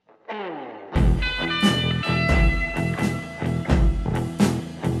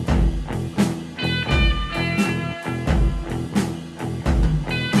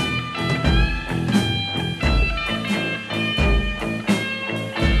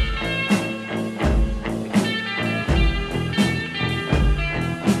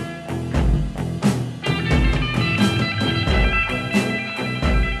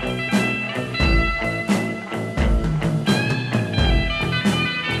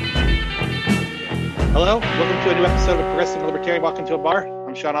Hello, welcome to a new episode of Progressive and Libertarian Walk into a Bar.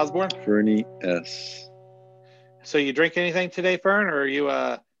 I'm Sean Osborne. Fernie S. So you drink anything today, Fern, or are you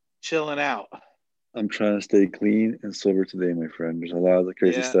chilling out? I'm trying to stay clean and sober today, my friend. There's a lot of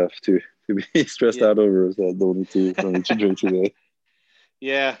crazy stuff to be stressed out over, so I don't need to drink today.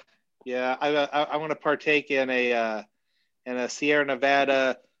 Yeah. I want to partake in a Sierra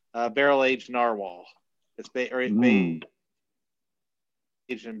Nevada barrel aged narwhal. It's aged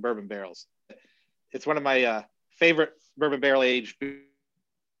in bourbon barrels. It's one of my favorite bourbon barrel aged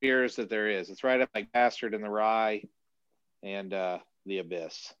beers that there is. It's right up like Bastard and the Rye and the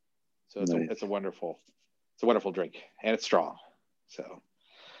Abyss. So it's a wonderful drink, and it's strong. So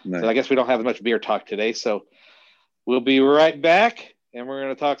I guess we don't have much beer talk today. So we'll be right back, and we're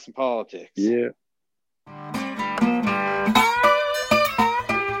going to talk some politics. Yeah.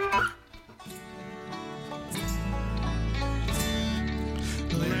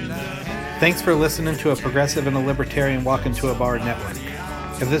 Thanks for listening to a Progressive and a Libertarian Walk into a Bar network.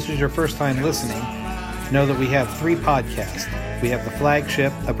 If this is your first time listening, know that we have 3 podcasts. We have the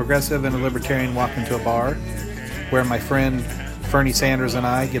flagship, A Progressive and a Libertarian Walk into a Bar, where my friend Fernie Sanders and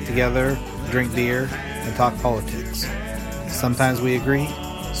I get together, drink beer, and talk politics. Sometimes we agree,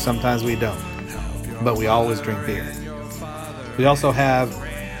 sometimes we don't, but we always drink beer. We also have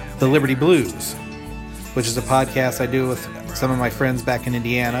the Liberty Blues, which is a podcast I do with some of my friends back in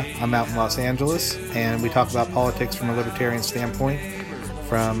Indiana. I'm out in Los Angeles, and we talk about politics from a libertarian standpoint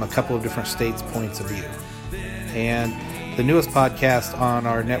from a couple of different states' points of view. And the newest podcast on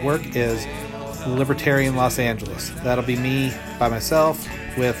our network is Libertarian Los Angeles. That'll be me by myself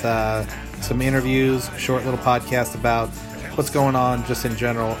with some interviews, short little podcast about what's going on just in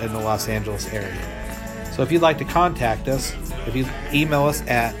general in the Los Angeles area. So if you'd like to contact us, if you email us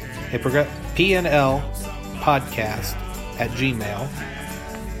at PnL podcast at Gmail.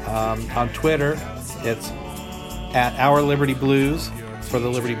 On Twitter, it's at Our Liberty Blues for the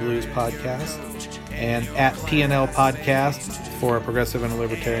Liberty Blues podcast, and at PnL podcast for a Progressive and a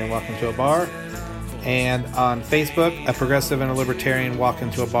Libertarian Walk into a Bar, and on Facebook, a Progressive and a Libertarian Walk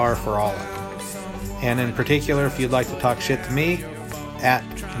into a Bar for all of them. And in particular, if you'd like to talk shit to me, at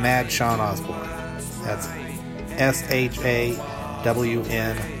Mad Sean Osborne. That's ShawnOsborne.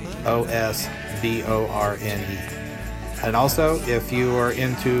 And also, if you are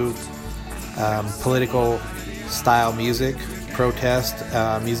into political style music, protest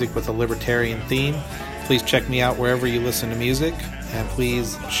music with a libertarian theme, please check me out wherever you listen to music, and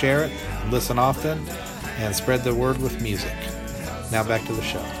please share it, listen often, and spread the word with music. Now back to the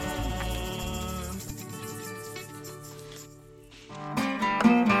show.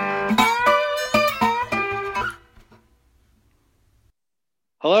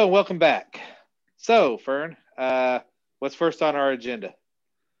 Hello, and welcome back. So, Fern, what's first on our agenda?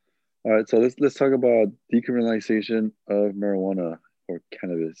 All right, so let's talk about decriminalization of marijuana or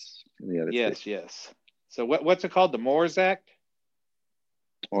cannabis in the United States. Yes. So what's it called? The Moores Act?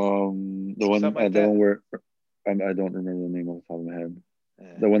 The one where I don't remember the name off the top of my head.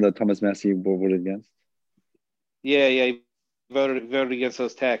 The one that Thomas Massey voted against. Yeah, he voted against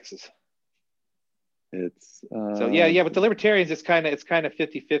those taxes. It's but the libertarians, it's kind of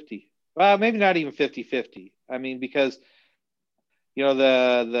 50-50. Well, maybe not even 50-50. I mean, because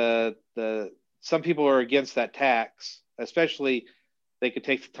the some people are against that tax, especially they could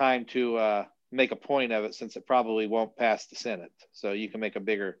take the time to make a point of it, since it probably won't pass the Senate. So you can make a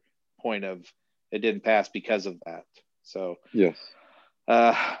bigger point of it didn't pass because of that. So yes,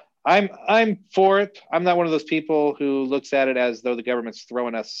 I'm for it. I'm not one of those people who looks at it as though the government's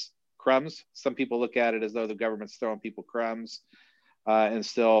throwing us crumbs. Some people look at it as though the government's throwing people crumbs and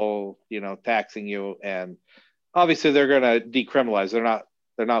still, taxing you. And obviously they're going to decriminalize.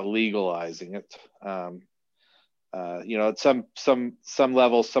 They're not legalizing it. At some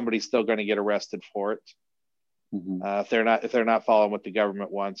level, somebody's still going to get arrested for it. Mm-hmm. If they're not following what the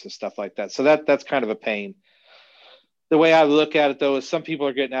government wants and stuff like that. So that's kind of a pain. The way I look at it, though, is some people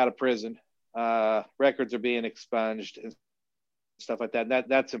are getting out of prison. Records are being expunged and stuff like that. And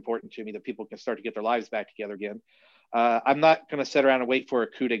that's important to me, that people can start to get their lives back together again. I'm not going to sit around and wait for a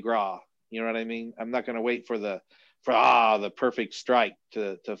coup de grace. You know what I mean? I'm not going to wait for the perfect strike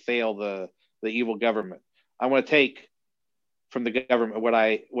to fail the evil government. I want to take from the government what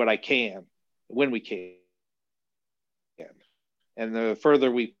I can when we can. And the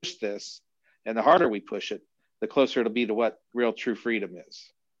further we push this and the harder we push it, the closer it'll be to what real true freedom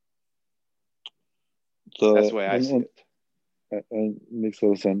is. So that's the way I see it. It makes a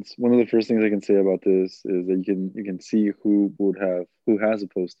lot of sense. One of the first things I can say about this is that you can see who has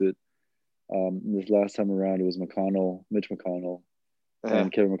opposed it. This last time around, it was Mitch McConnell,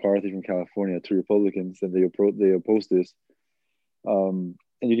 and Kevin McCarthy from California, two Republicans, and they oppose this. And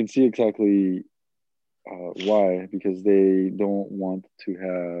you can see exactly why, because they don't want to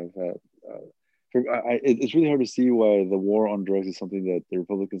have. It's really hard to see why the war on drugs is something that the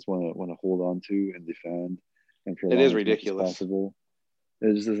Republicans want to hold on to and defend and prolong it is as ridiculous. much as possible.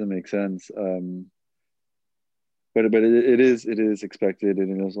 It just doesn't make sense. But it is expected,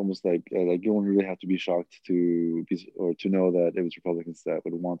 and it's almost like you don't really have to be shocked to know that it was Republicans that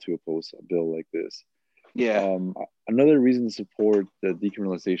would want to oppose a bill like this. Yeah. Another reason to support the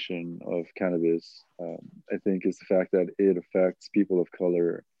decriminalization of cannabis, I think, is the fact that it affects people of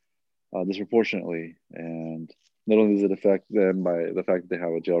color disproportionately, and not only does it affect them by the fact that they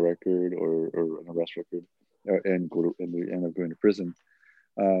have a jail record or an arrest record, and end up going to prison.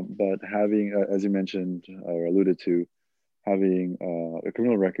 But having, as you mentioned or alluded to, having a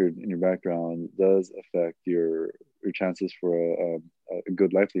criminal record in your background does affect your chances for a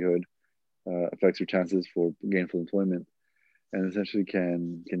good livelihood, affects your chances for gainful employment, and essentially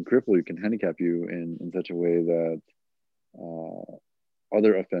can cripple you, can handicap you in such a way that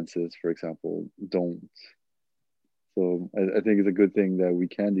other offenses, for example, don't. So I think it's a good thing that we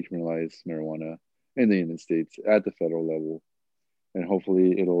can decriminalize marijuana in the United States at the federal level, and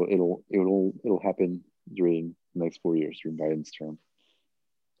hopefully it'll happen during the next 4 years during Biden's term.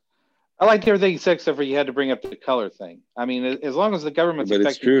 I liked everything except for you had to bring up the color thing. I mean, as long as the government's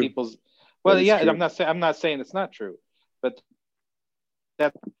affecting people's, well, yeah, I'm not saying it's not true, but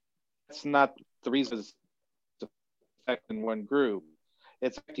that's not the reason it's affecting one group.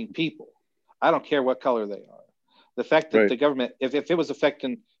 It's affecting people. I don't care what color they are. The fact that the government, if it was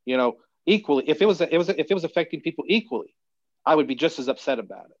affecting, equally, if it was affecting people equally, I would be just as upset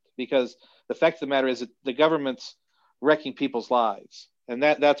about it, because the fact of the matter is that the government's wrecking people's lives, and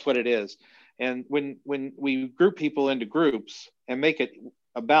that's what it is. And when we group people into groups and make it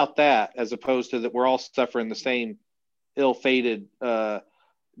about that, as opposed to that we're all suffering the same ill-fated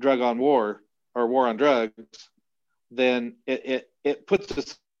drug on war or war on drugs, then it puts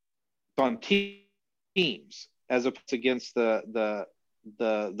us on teams as opposed against the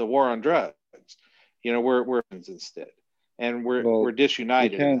war on drugs. We're instead. And we're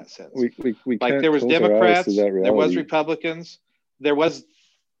disunited in that sense. We like there was Democrats, there was Republicans, there was,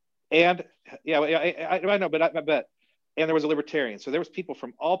 and I know, but and there was a Libertarian. So there was people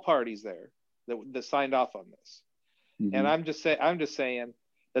from all parties there that signed off on this. Mm-hmm. And I'm just saying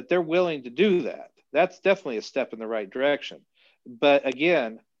that they're willing to do that. That's definitely a step in the right direction. But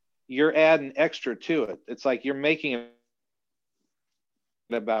again, you're adding extra to it. It's like you're making it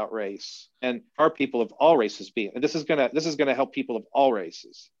about race, and our people of all races being, and this is gonna help people of all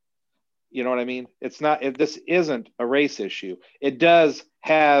races. You know what I mean? This isn't a race issue. It does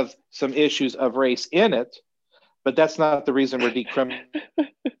have some issues of race in it, but that's not the reason we're decriminalizing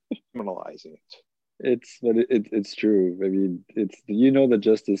it. It's true. I mean, the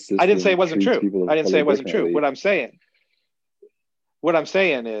justice system. I didn't say it wasn't true. What I'm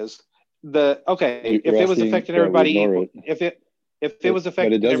saying is if it was affecting everybody equally, if it was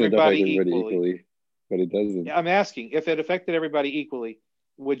affecting everybody equally, but it doesn't. I'm asking, if it affected everybody equally,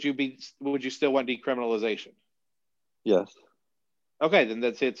 would you still want decriminalization? Yes. Okay, then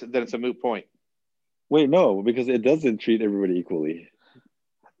that's it. Then it's a moot point. Wait, no, because it doesn't treat everybody equally.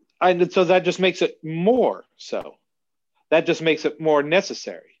 And so that just makes it more so. That just makes it more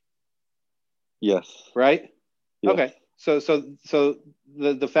necessary. Yes. Right? Yes. Okay. So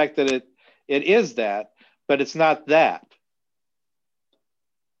the fact that it is that, but it's not that.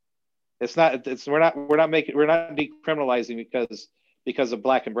 It's not. We're not decriminalizing because of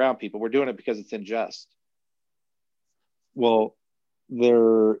black and brown people. We're doing it because it's unjust. Well,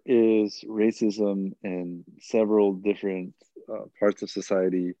 there is racism in several different parts of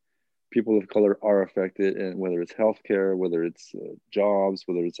society. People of color are affected, and whether it's healthcare, whether it's jobs,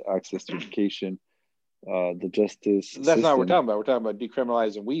 whether it's access to education, the justice. That's not what we're talking about. We're talking about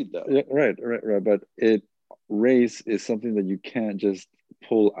decriminalizing weed, though. Yeah, right. But race is something that you can't just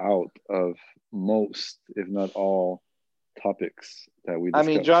pull out of most, if not all, topics that we discuss. I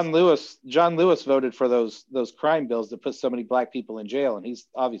mean, John Lewis voted for those crime bills that put so many black people in jail, and he's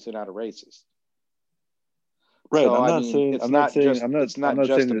obviously not a racist. Right. So, I'm not saying it's not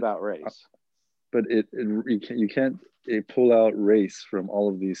just about race. But you can't pull out race from all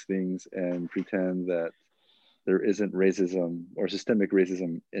of these things and pretend that there isn't racism or systemic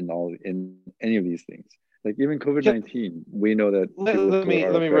racism in any of these things. Like even COVID-19, we know that. Let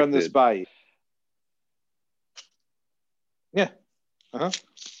me run this by you. Yeah. Let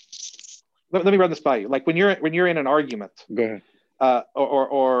me run this by you. Like when you're in an argument, go ahead,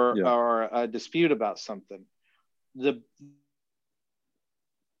 or a dispute about something, the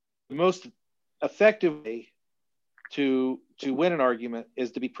most effective way to win an argument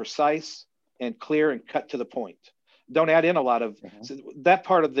is to be precise and clear and cut to the point. Don't add in a lot of that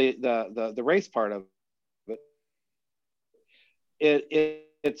part of the race part of it.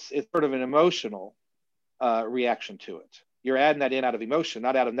 It's sort of an emotional reaction to it. You're adding that in out of emotion,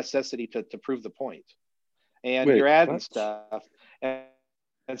 not out of necessity to prove the point. And you're adding stuff, and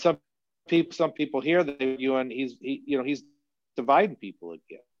some people hear that you and he's dividing people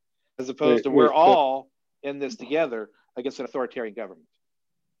again, as opposed to we're all in this together against an authoritarian government.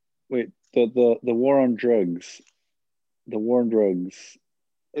 The war on drugs,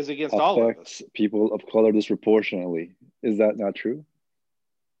 is against all of us. People of color disproportionately. Is that not true?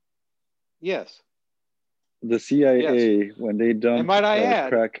 Yes. The CIA, when they dumped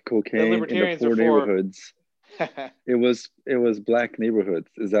crack cocaine in the poor neighborhoods, it was black neighborhoods.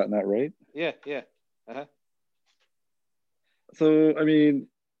 Is that not right? Yeah. Uh-huh. So I mean,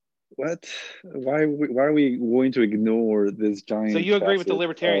 what? Why are we going to ignore this giant? So you agree with the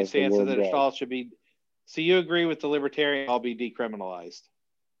libertarian stance that it all should be? So you agree with the libertarian all be decriminalized?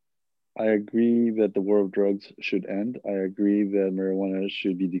 I agree that the war of drugs should end. I agree that marijuana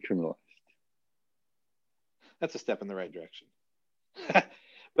should be decriminalized. That's a step in the right direction.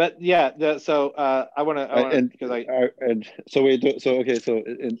 But yeah, I want to because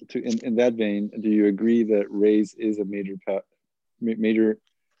in that vein, do you agree that race is a major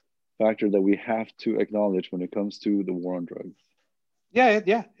factor that we have to acknowledge when it comes to the war on drugs?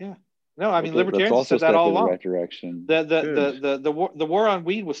 Yeah. No, I mean libertarians said that all along. Right direction. The war on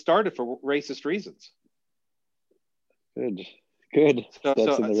weed was started for racist reasons. Good. We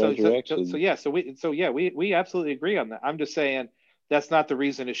absolutely agree on that. I'm just saying that's not the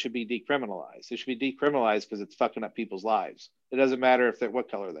reason it should be decriminalized. It should be decriminalized because it's fucking up people's lives. It doesn't matter if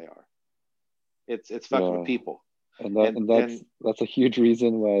what color they are. It's fucking with people. And that's a huge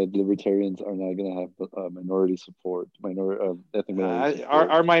reason why libertarians are not going to have minority support. Ethnic minority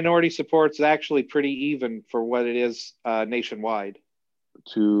support. Our minority support's actually pretty even for what it is nationwide.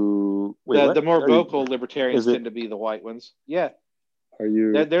 The more vocal libertarians tend to be the white ones. Yeah.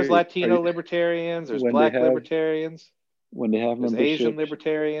 There's Latino libertarians. There's black libertarians. When they have there's Asian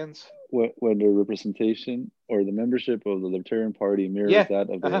libertarians. When the representation or the membership of the Libertarian Party mirrors that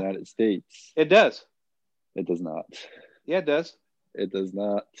of the United States. It does. It does not. Yeah, it does. It does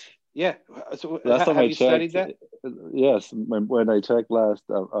not. Yeah. So last time you studied that? Yes. When I checked last,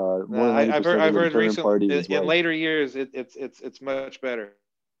 more than I've heard recently in later years it's much better.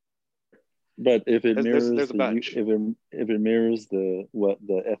 But if it mirrors if it mirrors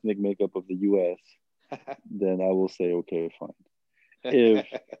the ethnic makeup of the U.S., then I will say okay, fine.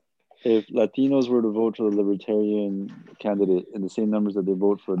 If Latinos were to vote for the Libertarian candidate in the same numbers that they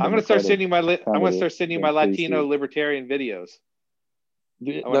vote for, I'm going to start sending you my Latino libertarian videos.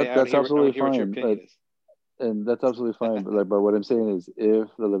 That's absolutely fine. And that's absolutely fine. But what I'm saying is, if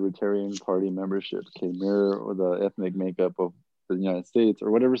the Libertarian Party membership can mirror the ethnic makeup of the United States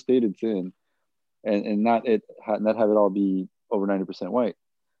or whatever state it's in, and not have it all be over 90% white,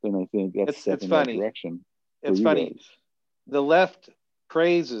 then I think that's a step in that direction. It's funny. Guys. The left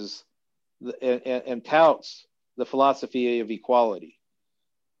praises and touts the philosophy of equality,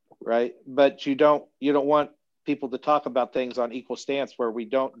 right? But you don't want people to talk about things on equal stance where we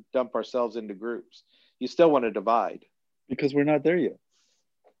don't dump ourselves into groups. You still want to divide. Because we're not there yet.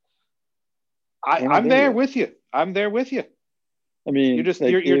 I'm there with you. I'm there with you. I mean,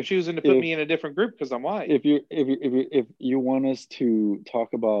 you're choosing to put me in a different group because I'm white. If you want us to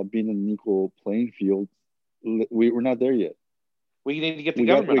talk about being an equal playing field, we're not there yet. We need to get the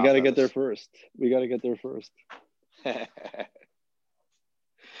government. We got to get there first.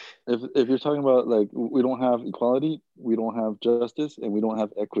 If you're talking about we don't have equality, we don't have justice, and we don't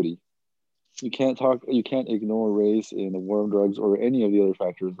have equity. You can't ignore race in the war on drugs or any of the other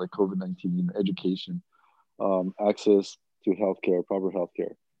factors like COVID-19, education, access to healthcare, proper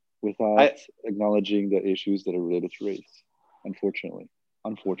healthcare, without acknowledging the issues that are related to race. Unfortunately.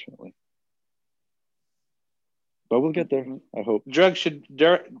 But we'll get there, I hope.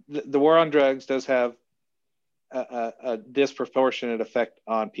 The war on drugs does have a disproportionate effect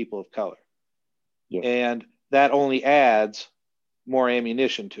on people of color. Yes. And that only adds more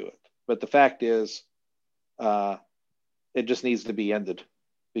ammunition to it. But the fact is, it just needs to be ended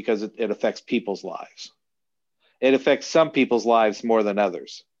because it affects people's lives. It affects some people's lives more than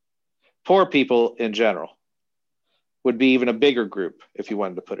others. Poor people in general would be even a bigger group if you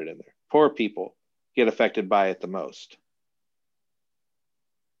wanted to put it in there. Poor people get affected by it the most.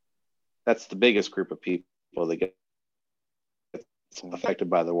 That's the biggest group of people that get affected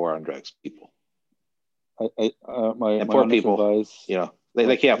by the war on drugs. People. My poor people, advice,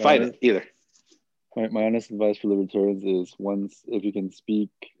 They can't fight it either. My honest advice for libertarians is if you can speak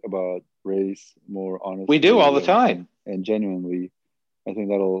about race more honestly. We do all the time. And genuinely, I think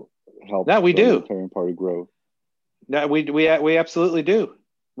that'll help the Libertarian Party grow. No, we absolutely do.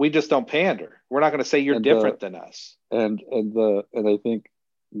 We just don't pander. We're not going to say you're different than us. And I think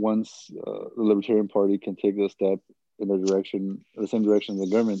once the Libertarian Party can take this step in the same direction the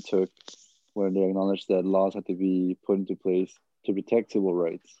government took when they acknowledged that laws had to be put into place to protect civil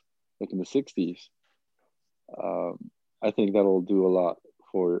rights, like in the 60s, I think that'll do a lot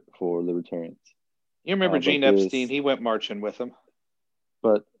for libertarians. You remember Gene Epstein? He went marching with them.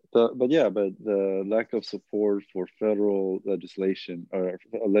 But the lack of support for federal legislation or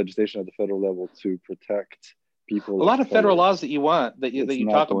legislation at the federal level to protect people. A lot of federal laws that you want that you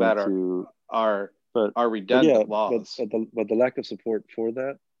talk about are redundant laws. But the lack of support for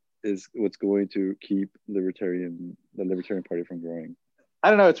that is what's going to keep the Libertarian Party from growing. I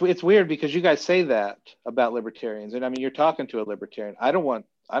don't know. It's weird because you guys say that about libertarians, and I mean you're talking to a libertarian. I don't want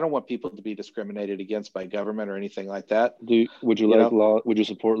people to be discriminated against by government or anything like that. Would you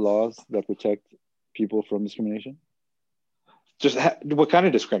support laws that protect people from discrimination? Just what kind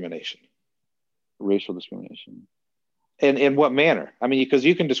of discrimination? Racial discrimination. And in what manner? I mean, because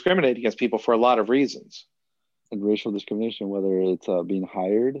you can discriminate against people for a lot of reasons. And racial discrimination, whether it's being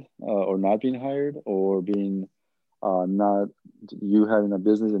hired or not being hired, or being not you having a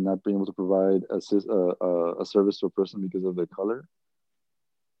business and not being able to provide a service to a person because of their color,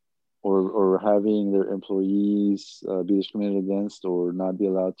 or having their employees be discriminated against or not be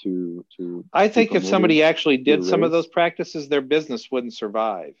allowed to. I think if somebody actually did some of those practices, their business wouldn't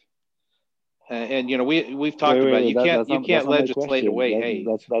survive. And you know, we've talked about you can't legislate away hate.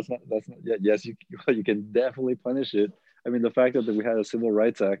 That's not. Yes, you can definitely punish it. I mean, the fact that we had a Civil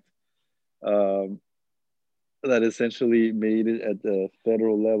Rights Act that essentially made it at the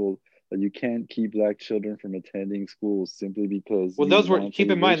federal level that you can't keep Black children from attending schools simply because. Well, keep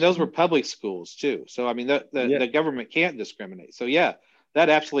in mind those were public schools too. So I mean, the government can't discriminate. So yeah, that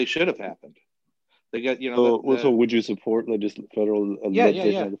absolutely should have happened. They got So would you support federal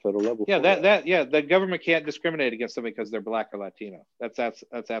legislation at the federal level? Yeah, the government can't discriminate against somebody because they're Black or Latino. That's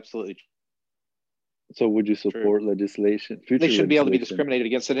absolutely true. So would you support legislation? They shouldn't be able to be discriminated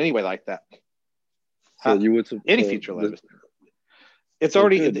against in any way like that. So you would support any future legislation. It's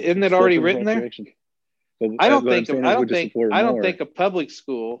already isn't it already written there? I don't think a public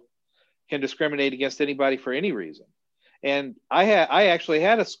school can discriminate against anybody for any reason. And I actually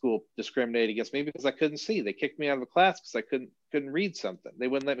had a school discriminate against me because I couldn't see. They kicked me out of a class because I couldn't read something. They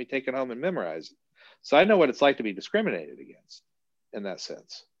wouldn't let me take it home and memorize it. So I know what it's like to be discriminated against in that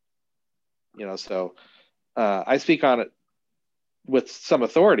sense. You know, so I speak on it with some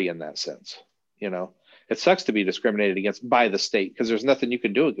authority in that sense. You know, it sucks to be discriminated against by the state because there's nothing you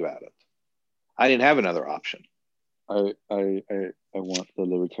can do about it. I didn't have another option. I want the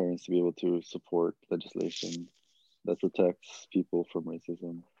libertarians to be able to support legislation that protects people from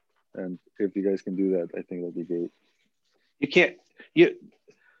racism, and if you guys can do that, I think that'd be great.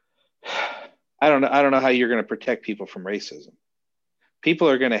 I don't know how you're going to protect people from racism. People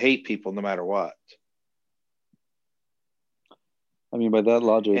are going to hate people no matter what. I mean, by that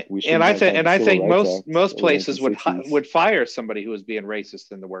logic, we should. And I think most places would fire somebody who was being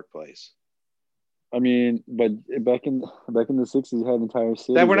racist in the workplace. I mean, but back in the 60s, you had entire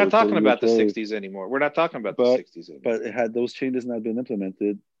cities. That we're not talking about the 60s anymore. We're not talking about the 60s anymore. But had those changes not been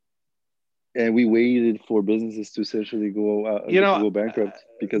implemented, and we waited for businesses to essentially go bankrupt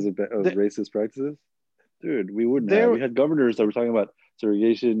because of racist practices, dude, we wouldn't have. We had governors that were talking about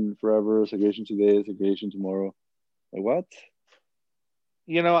segregation forever, segregation today, segregation tomorrow. Like what?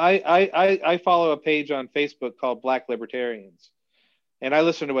 You know, I follow a page on Facebook called Black Libertarians. And I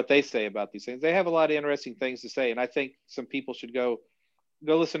listen to what they say about these things. They have a lot of interesting things to say. And I think some people should go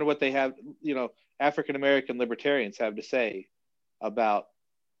listen to what they have, you know, African-American libertarians have to say about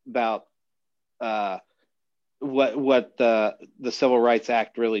what the Civil Rights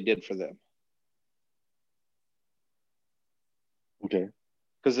Act really did for them. Okay.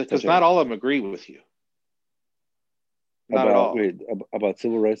 Because not all of them agree with you. Not at all. Wait, about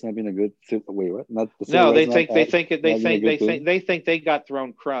civil rights not being a good. Wait, what? Not the no. They think they got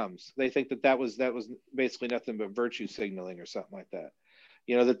thrown crumbs. They think that was basically nothing but virtue signaling or something like that.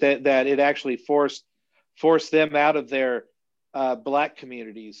 You know that it actually forced them out of their Black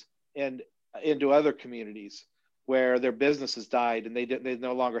communities and into other communities where their businesses died and they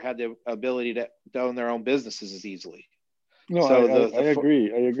no longer had the ability to own their own businesses as easily. No, so I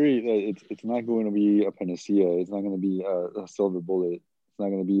agree. I agree that it's not going to be a panacea. It's not going to be a silver bullet. It's not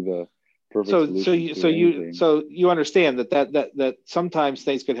going to be perfect solution to anything. So you understand that sometimes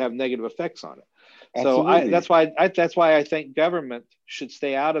things could have negative effects on it. Absolutely. So that's why I think government should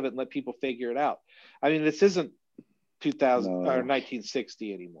stay out of it and let people figure it out. I mean, this isn't 2000 or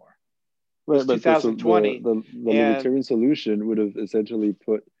 1960 anymore. Right, but 2020. The libertarian solution would have essentially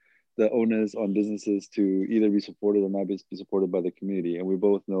put the onus on businesses to either be supported or not be supported by the community. And we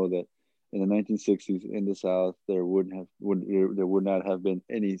both know that in the 1960s in the South, there would not have been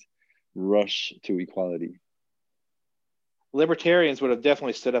any rush to equality. Libertarians would have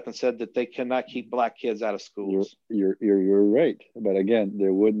definitely stood up and said that they cannot keep black kids out of schools. You're right, but again,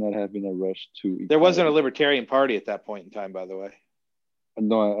 there would not have been a rush to equality. There wasn't a Libertarian Party at that point in time, by the way.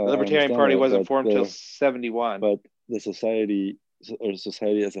 No, the Libertarian Party wasn't formed until 1971. But the society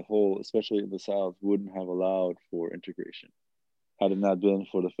as a whole, especially in the South, wouldn't have allowed for integration had it not been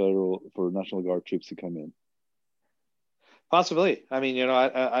for the National Guard troops to come in. Possibly. I mean,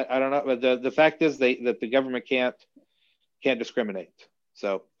 I don't know, but the fact is that the government can't discriminate.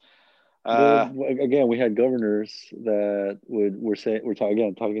 So again, we had governors that we're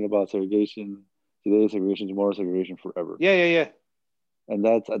talking about segregation today, segregation tomorrow, segregation forever. Yeah. And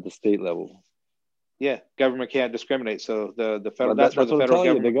that's at the state level. Yeah, government can't discriminate. So the federal that's where the federal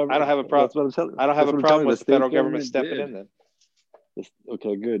government. I don't have a problem. I don't have a problem with the federal government stepping in then.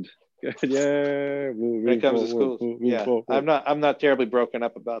 Okay, good. Yeah. When it comes to schools, I'm not terribly broken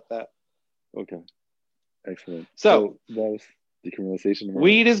up about that. Okay, excellent. So that was decriminalization.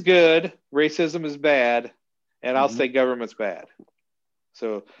 Weed is good, racism is bad, and I'll say government's bad.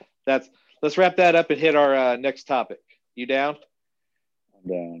 So let's wrap that up and hit our next topic. You down? I'm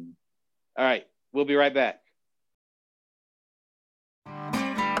down. All right, we'll be right back.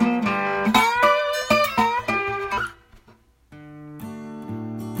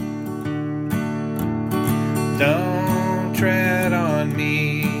 Don't tread on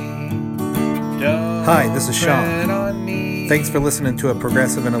me. Hi, this is Sean. Thanks for listening to a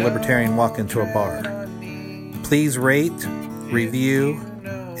progressive and a libertarian walk into a bar. Please rate, review,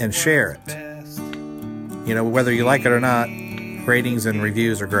 and share it. Whether you like it or not, ratings and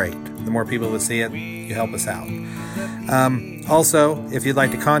reviews are great. The more people that see it, you help us out. Also, if you'd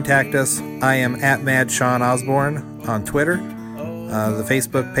like to contact us, I am at Mad Sean Osborne on Twitter. The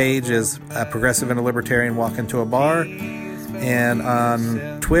Facebook page is a progressive and a libertarian walk into a bar. And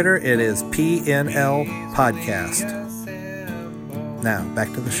on Twitter, it is PnL Podcast. Now,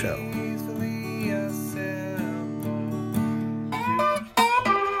 back to the show.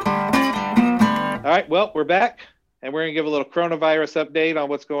 All right, well, we're back, and we're going to give a little coronavirus update on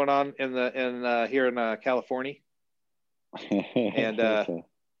what's going on here in California. And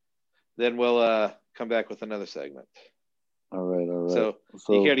then we'll come back with another segment. All right. So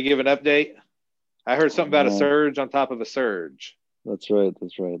you care to give an update? I heard something about a surge on top of a surge. That's right.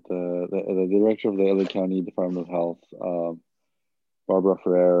 The director of the LA County Department of Health, Barbara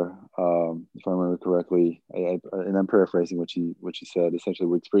Ferrer, if I remember correctly, and I'm paraphrasing what she said. Essentially,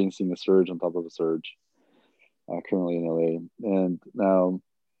 we're experiencing a surge on top of a surge currently in LA. And now,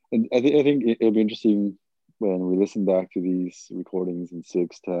 I think it'll be interesting when we listen back to these recordings in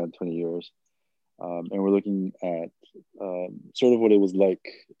 6, 10, 20 years. And we're looking at sort of what it was like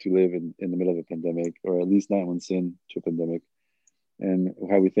to live in the middle of a pandemic, or at least 9 months into a pandemic, and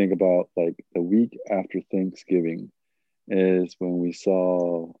how we think about like the week after Thanksgiving is when we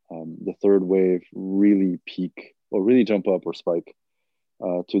saw the third wave really peak or really jump up or spike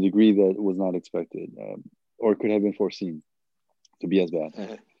to a degree that was not expected or could have been foreseen to be as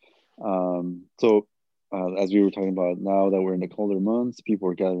bad. So as we were talking about, now that we're in the colder months, people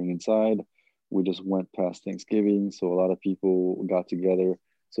are gathering inside. We just went past Thanksgiving, so a lot of people got together.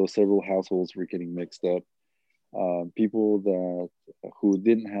 So several households were getting mixed up. People who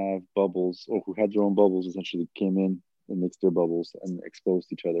didn't have bubbles or who had their own bubbles essentially came in and mixed their bubbles and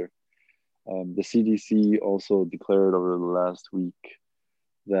exposed each other. The CDC also declared over the last week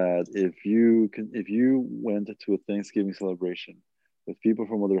that if you went to a Thanksgiving celebration with people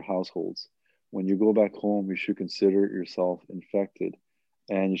from other households, when you go back home, you should consider yourself infected.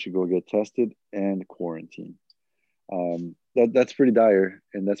 And you should go get tested and quarantine. That's pretty dire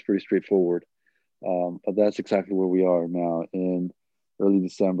and that's pretty straightforward. But that's exactly where we are now in early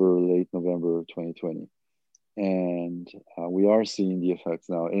December, late November 2020. And we are seeing the effects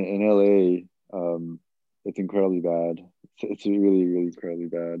now. In LA, it's incredibly bad. It's really, really incredibly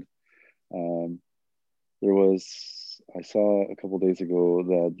bad. I saw a couple of days ago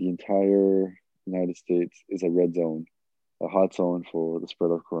that the entire United States is a red zone, a hot zone for the spread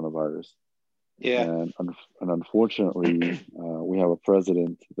of coronavirus. Yeah. And unfortunately, we have a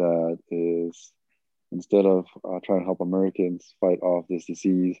president that is, instead of trying to help Americans fight off this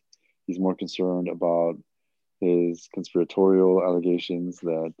disease, He's more concerned about his conspiratorial allegations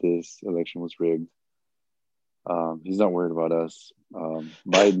that this election was rigged. He's not worried about us.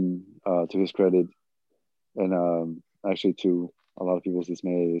 Biden, to his credit, and actually to a lot of people's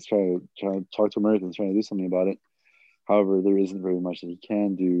dismay, is trying to talk to Americans, trying to do something about it. However, there isn't very much that he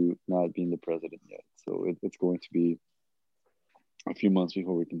can do not being the president yet. So it's going to be a few months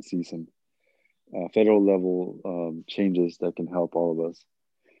before we can see some federal level changes that can help all of us.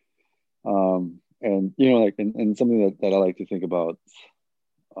 And, you know, like, and something that I like to think about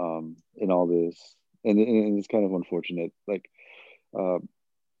in all this, and it's kind of unfortunate, like,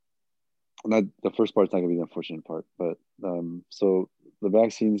 not the first part's not going to be the unfortunate part, but so the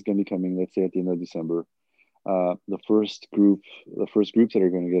vaccine is going to be coming, let's say at the end of December. The first groups that are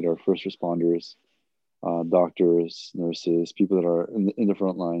going to get are first responders, doctors, nurses, people that are in the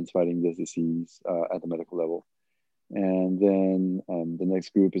front lines fighting this disease at the medical level. And then the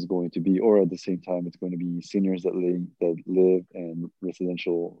next group is going to be, or at the same time, it's going to be seniors that live in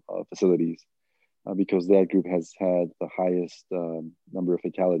residential facilities, because that group has had the highest number of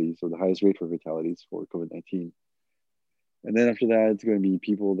fatalities, or the highest rate for fatalities for COVID-19. And then after that, it's going to be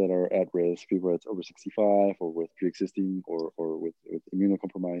people that are at risk, people that's over 65 or with pre-existing or with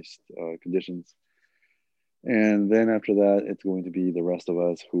immunocompromised conditions. And then after that, it's going to be the rest of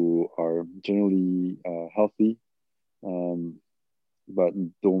us who are generally healthy, but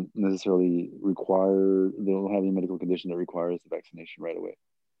don't necessarily they don't have any medical condition that requires the vaccination right away.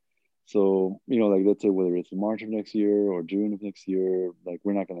 So, you know, like, let's say whether it's March of next year or June of next year, like,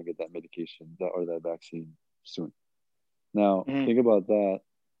 we're not going to get that medication or that vaccine soon. Now, think about that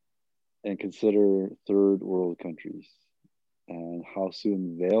and consider third world countries and how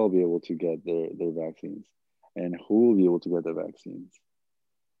soon they'll be able to get their vaccines and who will be able to get their vaccines.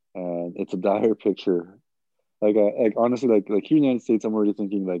 And it's a dire picture. Like honestly, like here in the United States, I'm already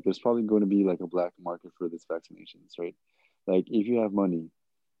thinking like there's probably going to be like a black market for these vaccinations, right? Like, if you have money,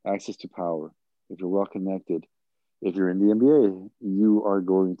 access to power, if you're well connected, if you're in the NBA, you are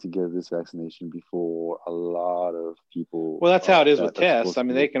going to get this vaccination before a lot of people. Well, that's how it is with tests. I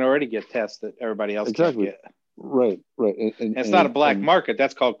mean, they can already get tests that everybody else can't get. Right. And it's not a black market.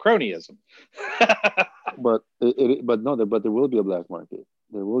 That's called cronyism. but there will be a black market.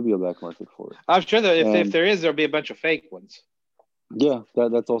 There will be a black market for it. I'm sure that if there is, there'll be a bunch of fake ones. Yeah,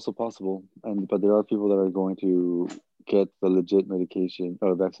 that's also possible. But there are people that are going to get the legit medication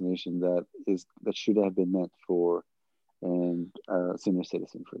or vaccination that should have been meant for a senior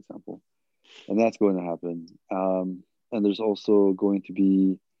citizen, for example, and that's going to happen. And there's also going to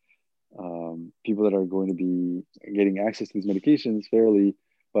be people that are going to be getting access to these medications fairly,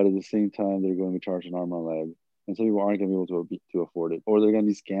 but at the same time they're going to be charged an arm and a leg, and some people aren't going to be able to afford it, or they're going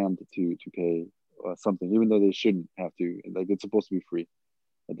to be scammed to pay something, even though they shouldn't have to. Like, it's supposed to be free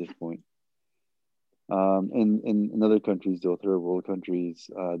at this point. In other countries, though, third world countries,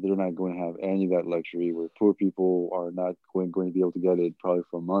 they're not going to have any of that luxury, where poor people are not going to be able to get it probably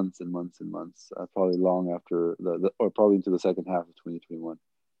for months and months and months, probably long after or probably into the second half of 2021.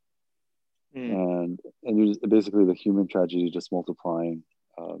 And there's basically the human tragedy just multiplying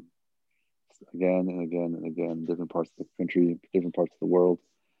again and again and again, different parts of the country, different parts of the world.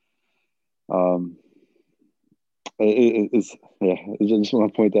 I just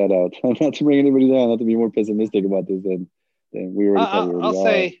want to point that out. Not to bring anybody down, not to be more pessimistic about this than we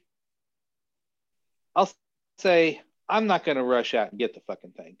already I'll say I'm not going to rush out and get the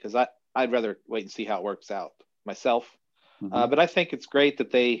fucking thing, because I'd rather wait and see how it works out myself. But I think it's great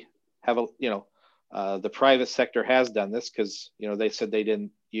that they have the private sector has done this, because they said they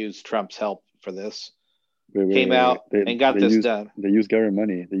didn't use Trump's help for this. Came out and got this done. They use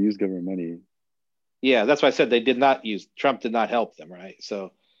government money. Yeah, that's why I said Trump did not help them, right?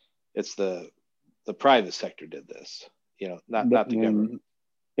 So it's the private sector did this, not the government.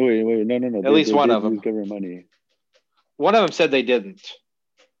 Wait, no. At least one of them. Use government money. One of them said they didn't.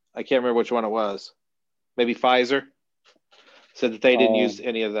 I can't remember which one it was. Maybe Pfizer said that they didn't use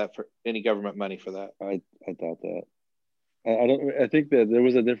any of that for any government money for that. I doubt that. I think that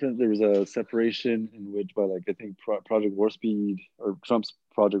there was a separation in which, by I think Project Warp Speed, or Trump's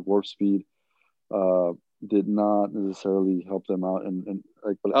Project Warp Speed, did not necessarily help them out,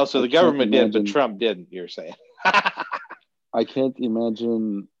 so the government did, but Trump didn't. You're saying? I can't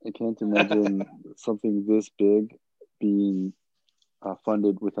imagine something this big being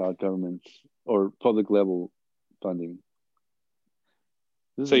funded without government or public level funding.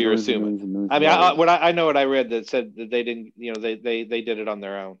 So you're assuming? I mean, I know what I read that said that they didn't. They did it on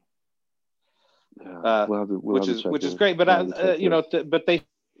their own. Yeah, which is great, but but they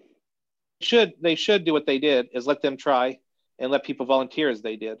should do what they did, is let them try and let people volunteer as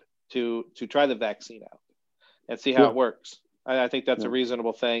they did to try the vaccine out and see how it works. I think that's a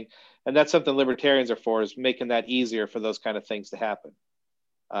reasonable thing. And that's something libertarians are for, is making that easier for those kind of things to happen.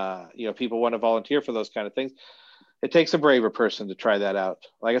 People want to volunteer for those kind of things. It takes a braver person to try that out.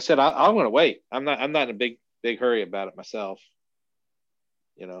 Like I said, I'm going to wait. I'm not in a big hurry about it myself.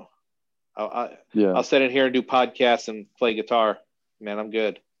 I'll sit in here and do podcasts and play guitar. Man, I'm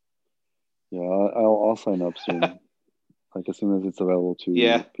good. Yeah, I'll sign up soon. Like as soon as it's available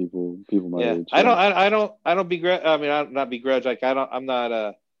to people my age. I don't begrudge. I mean, I'm not begrudge. Like I'm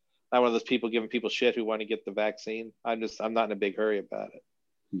not one of those people giving people shit who want to get the vaccine. I'm not in a big hurry about it.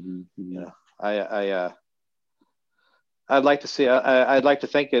 Mm-hmm. I'd like to see. I'd like to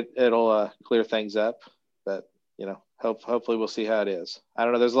think it'll clear things up, but hopefully we'll see how it is. I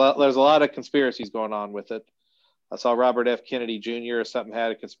don't know. There's a lot of conspiracies going on with it. I saw Robert F. Kennedy Jr. or something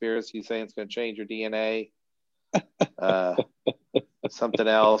had a conspiracy saying it's going to change your DNA. Something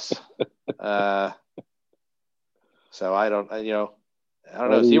else. So I don't know.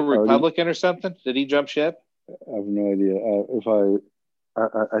 Is he a Republican or something? Did he jump ship? I have no idea.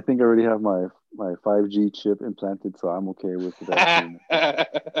 I think I already have my 5G chip implanted, so I'm okay with the vaccine.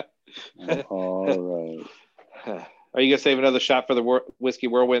 All right. Are you gonna save another shot for the Whiskey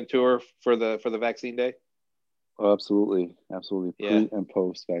Whirlwind tour for the vaccine day? Oh, absolutely. Pre and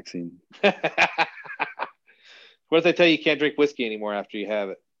post vaccine. What if they tell you can't drink whiskey anymore after you have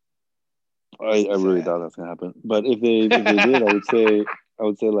it? I really doubt that's gonna happen. But if they did, I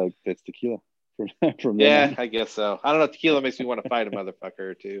would say like that's tequila. From yeah, I guess so. I don't know. Tequila makes me want to fight a motherfucker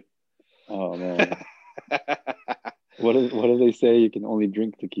or two. Oh man. What do they say? You can only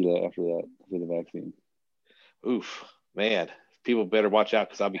drink tequila after the vaccine. Oof, man. People better watch out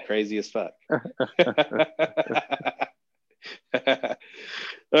because I'll be crazy as fuck. All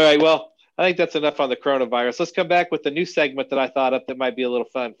right. Well, I think that's enough on the coronavirus. Let's come back with the new segment that I thought up that might be a little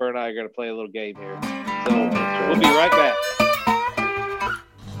fun. Fern and I are going to play a little game here. So we'll be right back.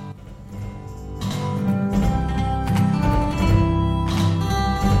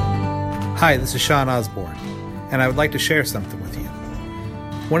 Hi, this is Sean Osborne, and I would like to share something with you.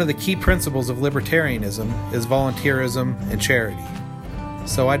 One of the key principles of libertarianism is volunteerism and charity.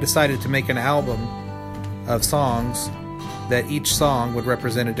 So I decided to make an album of songs that each song would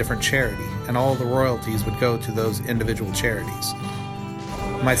represent a different charity, and all the royalties would go to those individual charities.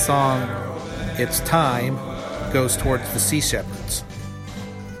 My song, It's Time, goes towards the Sea Shepherds.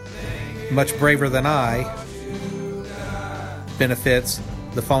 Much Braver Than I benefits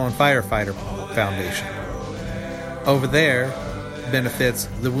the Fallen Firefighter Foundation. Over there benefits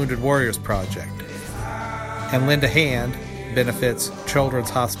the Wounded Warriors Project. And Lend a Hand benefits Children's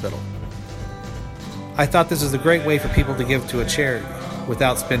Hospital. I thought this is a great way for people to give to a charity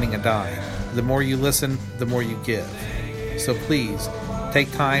without spending a dime. The more you listen, the more you give. So please,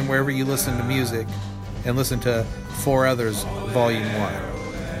 take time wherever you listen to music and listen to For Others Volume 1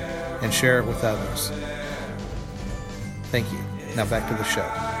 and share it with others. Thank you. Now back to the show.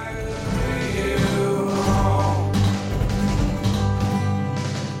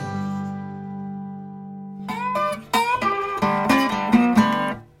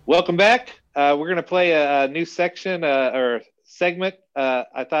 Welcome back. We're going to play a new section or segment.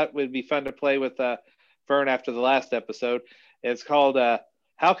 I thought it would be fun to play with Fern after the last episode. It's called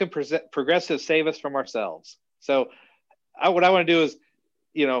How Can Progressives Save Us from Ourselves? So what I want to do is,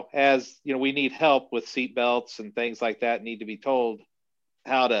 as we need help with seatbelts and things like that, need to be told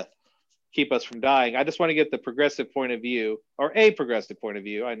how to keep us from dying. I just want to get the progressive point of view, or a progressive point of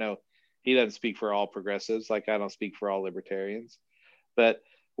view. I know he doesn't speak for all progressives, like I don't speak for all libertarians, but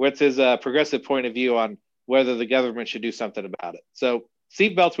what's his progressive point of view on whether the government should do something about it? So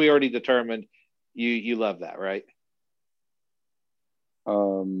seatbelts, we already determined. You love that, right?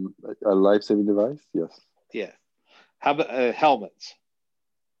 A life-saving device, yes. Yeah. How about helmets?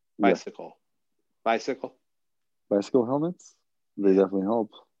 Bicycle helmets? They definitely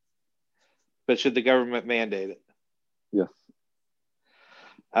help. But should the government mandate it? Yes.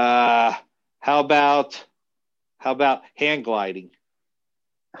 How about hand gliding?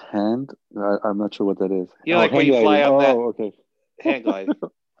 I'm not sure what that is. When you fly up that. Okay. Hand gliding.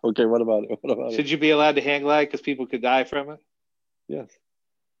 Okay, what about it? Should you be allowed to hand glide because people could die from it? Yes.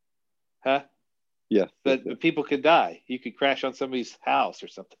 Huh? Yes. But people could die. You could crash on somebody's house or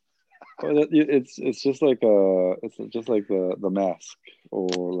something. Well, it's just like the mask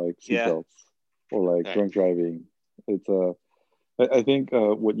or like seatbelts or like drunk driving. It's I think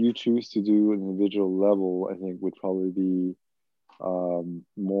what you choose to do at an individual level, I think, would probably be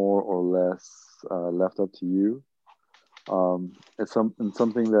more or less left up to you. It's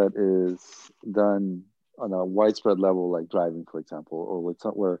something that is done on a widespread level, like driving, for example, or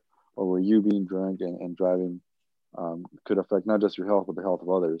where or where you being drunk and driving could affect not just your health, but the health of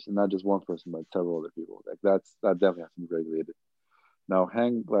others, and not just one person, but several other people. Like that definitely has to be regulated. Now,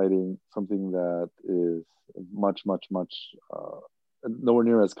 hang gliding, something that is much nowhere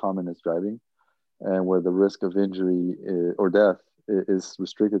near as common as driving, and where the risk of injury or death is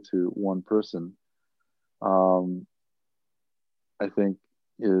restricted to one person. I think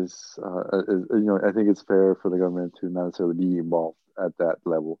I think it's fair for the government to not necessarily be involved at that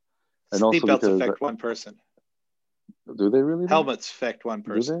level. And also seatbelts because affect one person. Do they really? Helmets affect one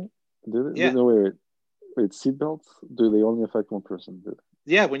person. Do they? Yeah. No, wait. Seatbelts? Do they only affect one person?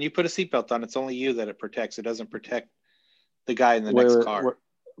 Yeah, when you put a seatbelt on, it's only you that it protects. It doesn't protect the guy in the next car.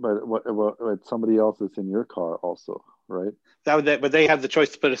 But somebody else is in your car also, right? But they have the choice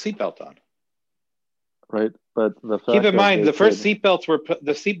to put a seatbelt on. Right, but the fact keep in mind the first seatbelts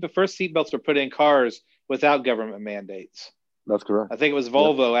were put in cars without government mandates. That's correct. I think it was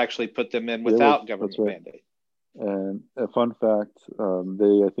Volvo actually put them in without government mandate. And a fun fact,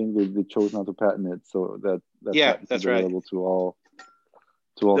 I think they chose not to patent it, so that that's right. Available to all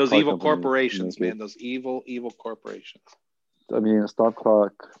those evil corporations, man. Those evil corporations. I mean, a stopped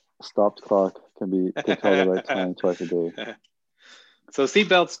clock can tell the right time twice a day. So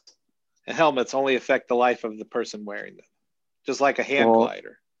seatbelts and helmets only affect the life of the person wearing them, just like a hang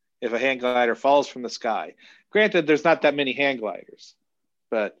glider. If a hang glider falls from the sky, granted, there's not that many hang gliders,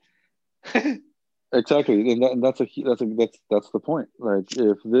 but exactly, and that's the point. Like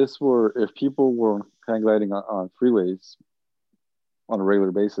if people were hang gliding on freeways on a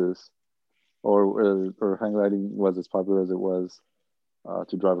regular basis, or hang gliding was as popular as it was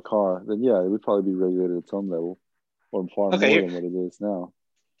to drive a car, then yeah, it would probably be regulated at some level, or far more than what it is now.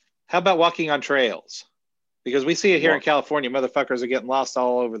 How about walking on trails? Because we see it here in California. Motherfuckers are getting lost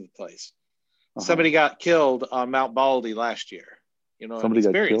all over the place. Somebody got killed on Mount Baldy last year. Somebody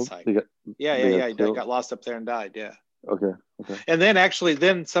got killed? He got lost up there and died. Yeah. Okay. And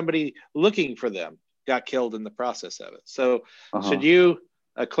then somebody looking for them got killed in the process of it. So should you,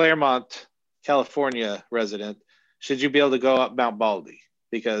 a Claremont, California resident, should you be able to go up Mount Baldy?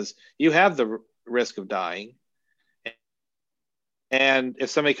 Because you have the risk of dying. And if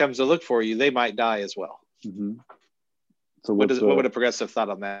somebody comes to look for you, they might die as well. Mm-hmm. So what would a progressive thought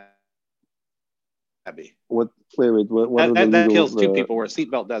on that be? What that kills two people where a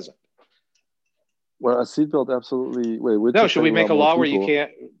seatbelt doesn't. Well, a seatbelt absolutely. Should we make a law where you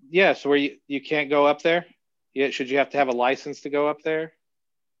can't? Yes, where you can't go up there. Yeah, should you have to have a license to go up there?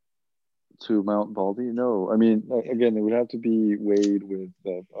 To Mount Baldy? No, I mean, again, it would have to be weighed with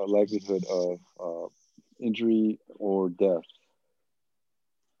the likelihood of injury or death.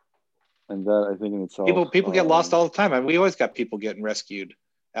 And that, I think, in itself, people get lost all the time. I mean, we always got people getting rescued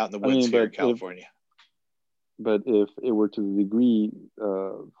out in the woods here in California. But if it were to the degree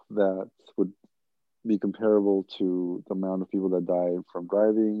that would be comparable to the amount of people that die from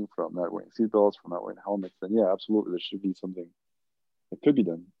driving, from not wearing seatbelts, from not wearing helmets, then yeah, absolutely, there should be something that could be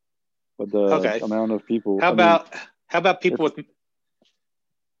done. But the amount of people. How about people with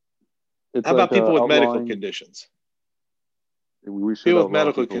medical conditions? We should people with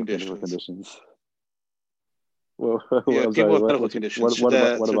medical conditions. Well, people with medical conditions.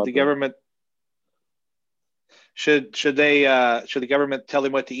 Should the government tell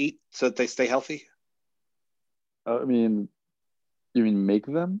them what to eat so that they stay healthy? I mean, you mean make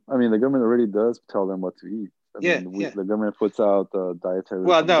them? I mean, the government already does tell them what to eat. The government puts out dietary.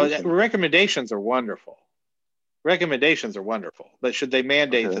 Well, no, recommendations are wonderful. But should they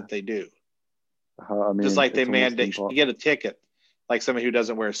mandate that they do? Just like they mandate, you get a ticket, like somebody who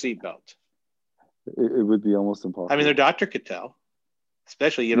doesn't wear a seatbelt. It would be almost impossible. I mean, their doctor could tell,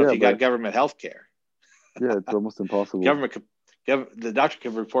 especially if you got government health care. Yeah, it's almost impossible. The doctor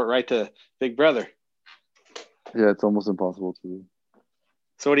could report right to Big Brother. Yeah, it's almost impossible to do.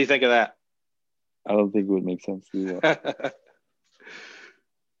 So what do you think of that? I don't think it would make sense to do that.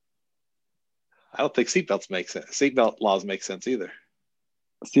 I don't think seatbelts make sense. Seatbelt laws make sense either.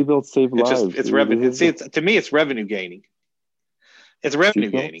 Seatbelts save lives. It's revenue. To me, it's revenue gaining. It's revenue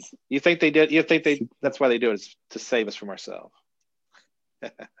gaining. You think they did? That's why they do it, is to save us from ourselves.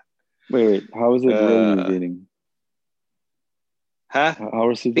 Wait. How is it revenue gaining? Huh? How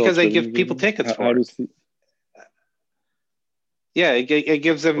are seatbelts? Because they give people tickets for it. Yeah, it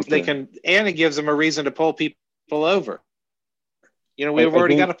gives them. Okay. It gives them a reason to pull people over. We've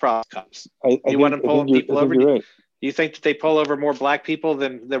already got a problem. Cops. You want to pull people over? Right. Do you think that they pull over more black people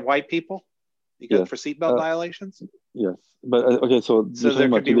than white people? For seatbelt violations? Yes, but okay. So there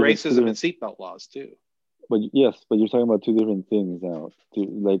could be racism in seatbelt laws too. yes, but you're talking about two different things now.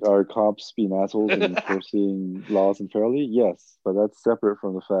 Like, are cops being assholes and enforcing laws unfairly? Yes, but that's separate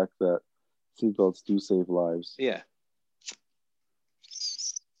from the fact that seatbelts do save lives. Yeah.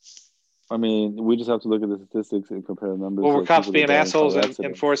 I mean, we just have to look at the statistics and compare the numbers. Well, were of cops people that being die in assholes car and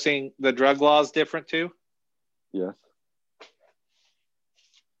accidents. enforcing the drug laws different too? Yes.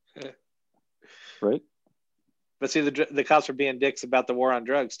 Right. But see, the cops are being dicks about the war on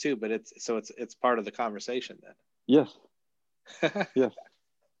drugs too. But it's part of the conversation then. Yes. Yes.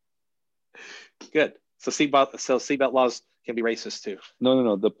 Good. So seatbelt laws can be racist too.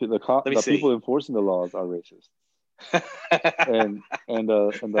 No. The people enforcing the laws are racist. But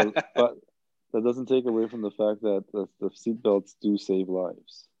that doesn't take away from the fact that the seatbelts do save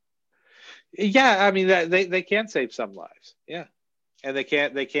lives. Yeah, I mean that they can save some lives. Yeah, and they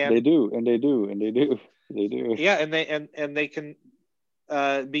can. They do. Yeah, and they can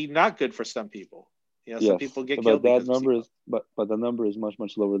be not good for some people. You know, some people get killed. But that number is but the number is much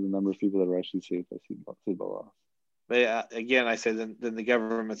lower than the number of people that are actually saved by seatbelt laws. But yeah, again, I say then the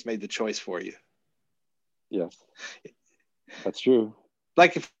government's made the choice for you. Yes, that's true.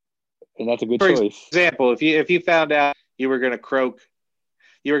 And that's a good choice. For example, if you found out you were going to croak,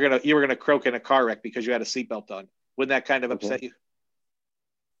 you were going to croak in a car wreck because you had a seatbelt on, wouldn't that kind of upset you?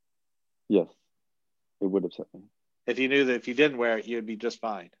 Yes, it would upset me. If you knew that if you didn't wear it, you'd be just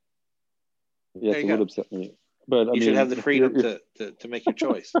fine. Yes, it would upset me. But you should have the freedom to make your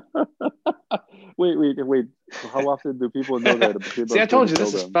choice. Wait. How often do people know that? See, I told you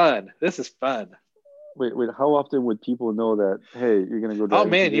this is fun. This is fun. Wait. How often would people know that? Hey, you're gonna go. Oh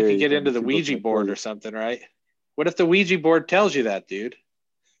man, you could get into the Ouija board or something, right? What if the Ouija board tells you that, dude?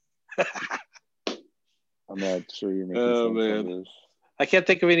 I'm not sure you're making sense on this. I can't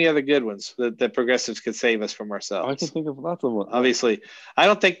think of any other good ones that progressives could save us from ourselves. I can think of lots of them. Obviously, I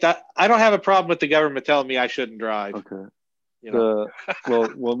don't have a problem with the government telling me I shouldn't drive. Okay. You know?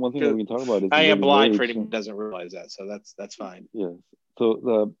 One thing that we can talk about is I am blind for anyone who doesn't realize that, so that's fine. Yeah.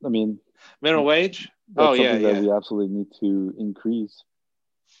 So minimum wage. That's something that we absolutely need to increase.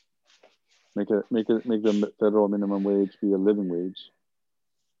 Make the federal minimum wage be a living wage.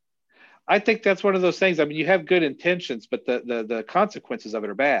 I think that's one of those things. I mean, you have good intentions, but the consequences of it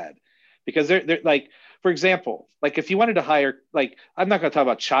are bad, because they're like, for example, like if you wanted to hire, like, I'm not going to talk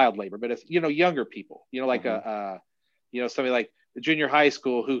about child labor, but if younger people, like somebody like the junior high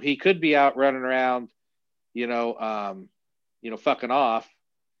school who he could be out running around, fucking off.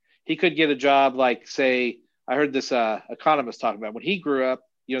 He could get a job like, say, I heard this economist talking about when he grew up.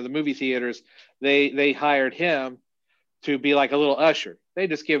 The movie theaters, they hired him to be like a little usher. They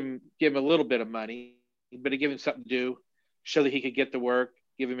just give him a little bit of money, but to give him something to do, show that he could get to work,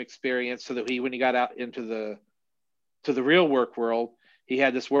 give him experience, so that when he got out into the real work world, he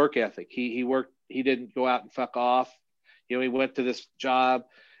had this work ethic. He worked. He didn't go out and fuck off. He went to this job,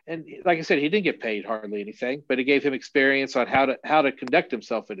 and like I said, he didn't get paid hardly anything, but it gave him experience on how to conduct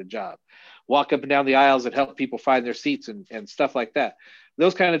himself in a job, walk up and down the aisles and help people find their seats and stuff like that.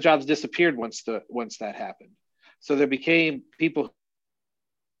 Those kind of jobs disappeared once that happened. So there became people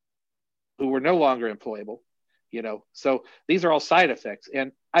who were no longer employable, So these are all side effects.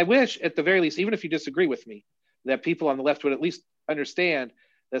 And I wish, at the very least, even if you disagree with me, that people on the left would at least understand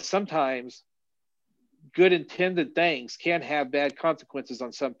that sometimes good intended things can have bad consequences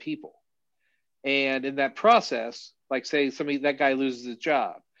on some people. And in that process, like say that guy loses his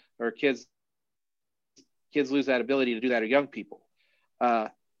job, or kids lose that ability to do that, or young people,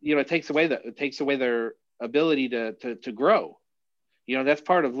 it takes away their ability to grow. That's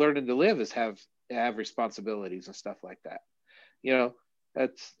part of learning to live, is have responsibilities and stuff like that.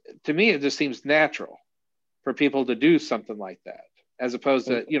 That's, to me, it just seems natural for people to do something like that, as opposed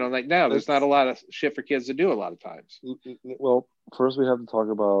to, like now there's not a lot of shit for kids to do a lot of times. Well, first we have to talk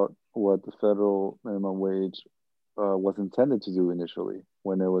about what the federal minimum wage was intended to do initially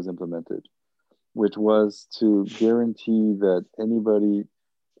when it was implemented, which was to guarantee that anybody,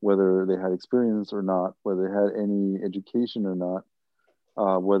 whether they had experience or not, whether they had any education or not,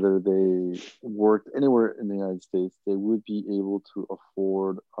 whether they worked anywhere in the United States, they would be able to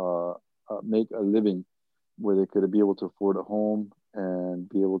afford, make a living, where they could be able to afford a home and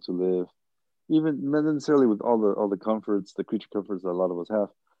be able to live, even not necessarily with all the comforts, the creature comforts that a lot of us have,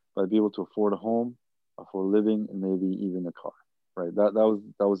 but be able to afford a home, afford a living, and maybe even a car. Right? That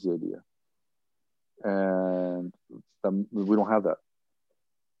was the idea, and we don't have that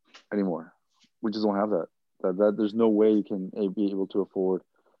anymore. We just don't have that. That there's no way you can be able to afford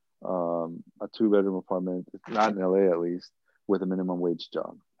a 2-bedroom apartment, not in LA at least, with a minimum wage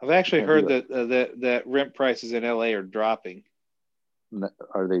job. I've actually heard that rent prices in LA are dropping.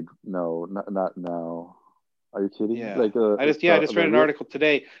 Are they? No, not now. Are you kidding? Yeah. Like I just read an article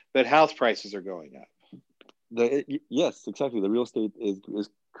today that house prices are going up. Yes, exactly. The real estate is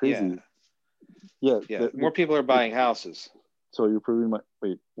crazy. Yeah. More people are buying houses. So you're proving my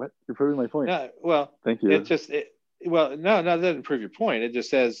what? You're proving my point. No, well, thank you. No, that doesn't prove your point. It just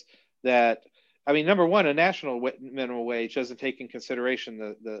says that, I mean, number one, a national minimum wage doesn't take in consideration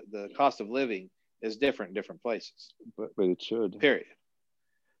the cost of living is different in different places. But it should. Period.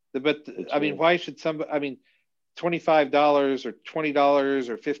 I mean, why should $25 or $20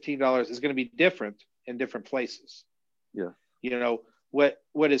 or $15 is going to be different in different places? Yeah. You know, what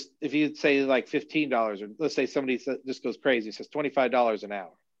is, if you say like $15, or let's say somebody just goes crazy, says $25 an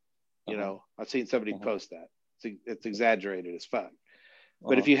hour. You know, I've seen somebody post that. It's exaggerated as fuck.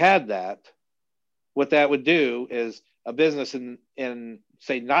 But if you had that, what that would do is a business in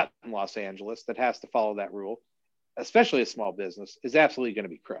say not in Los Angeles that has to follow that rule, especially a small business, is absolutely going to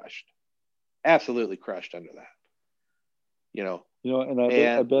be crushed. Absolutely crushed under that. You know, and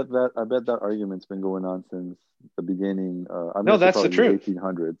I bet that argument's been going on since the beginning. No, that's the truth.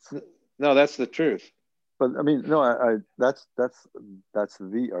 1800s. No, that's the truth. But I mean, no, that's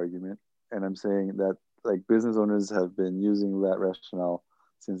the argument, and I'm saying that like business owners have been using that rationale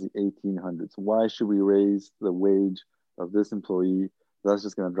since the 1800s. Why should we raise the wage of this employee? That's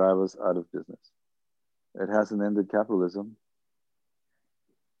just going to drive us out of business. It hasn't ended capitalism.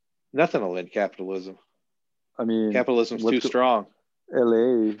 Nothing will end capitalism. I mean, capitalism's too strong.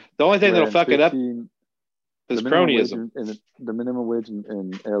 LA. The only thing that'll fuck it up is cronyism. The minimum wage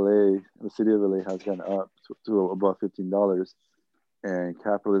in LA, the city of LA, has gone up to above $15, and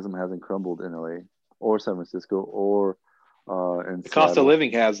capitalism hasn't crumbled in LA or San Francisco or in the cost Seattle. of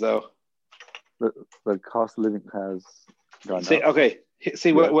living has, though. The cost of living has gone up. Okay.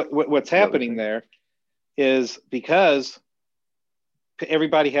 See, what's happening there is because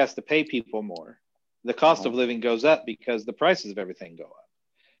everybody has to pay people more. The cost of living goes up because the prices of everything go up.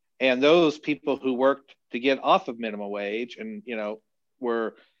 And those people who worked to get off of minimum wage and,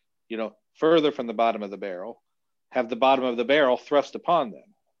 were, further from the bottom of the barrel, have the bottom of the barrel thrust upon them.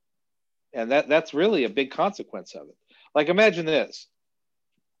 And that's really a big consequence of it. Like, imagine this,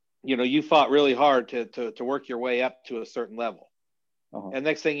 you fought really hard to work your way up to a certain level. And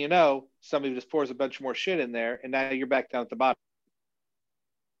next thing you know, somebody just pours a bunch more shit in there, and now you're back down at the bottom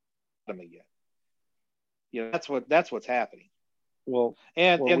again. That's what's happening. Well,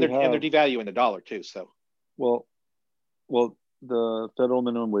 and they're devaluing the dollar too. So, well, the federal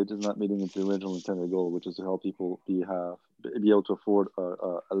minimum wage is not meeting its original intended goal, which is to help people be able to afford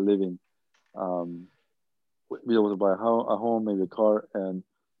a living, be able to buy a home, maybe a car, and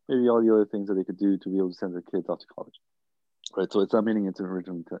maybe all the other things that they could do to be able to send their kids off to college. Right. So it's not meeting its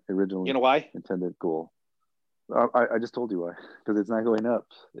original why? intended goal. I just told you why. Because it's not going up.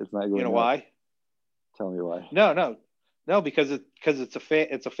 It's not going up. Why? Tell me why. No, because it's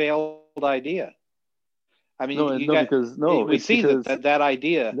a failed idea. I mean, we see that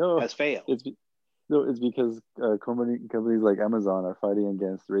idea has failed. It's because companies like Amazon are fighting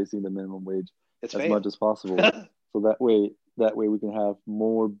against raising the minimum wage much as possible. So that way we can have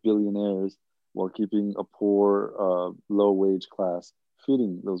more billionaires while keeping a poor, low wage class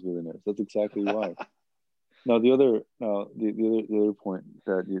feeding those billionaires. That's exactly why. Now the other point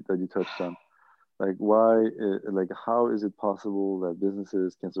that you touched on, like how is it possible that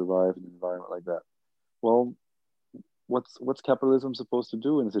businesses can survive in an environment like that? Well, what's capitalism supposed to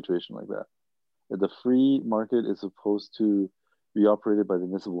do in a situation like that? The free market is supposed to be operated by the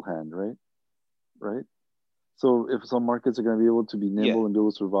invisible hand, right? Right. So if some markets are going to be able to be nimble and be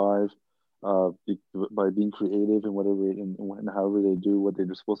able to survive by being creative and and however they do what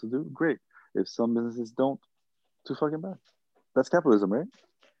they're supposed to do, great. If some businesses don't, too fucking bad. That's capitalism, right?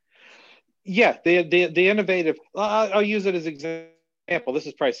 Yeah, the innovative. I'll use it as an example. This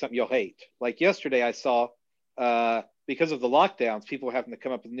is probably something you'll hate. Like yesterday, I saw because of the lockdowns, people were having to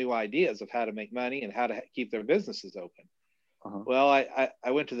come up with new ideas of how to make money and how to keep their businesses open. Well, I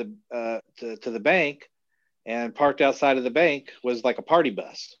went to the bank, and parked outside of the bank was like a party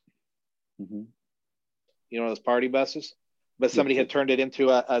bus. Mm-hmm. You know those party buses, but somebody had turned it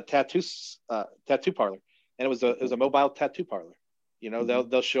into a tattoo parlor, and it was a mobile tattoo parlor.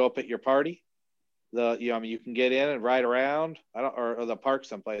 They'll show up at your party. You can get in and ride around. Or they'll park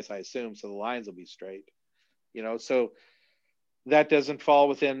someplace, I assume, so the lines will be straight. So that doesn't fall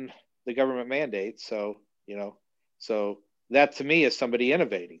within the government mandate. So that to me is somebody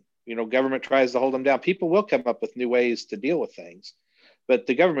innovating. Government tries to hold them down. People will come up with new ways to deal with things, but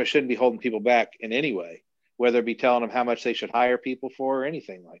the government shouldn't be holding people back in any way, whether it be telling them how much they should hire people for or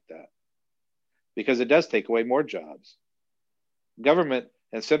anything like that, because it does take away more jobs. Government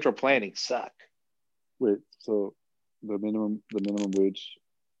and central planning suck. Wait, so the minimum wage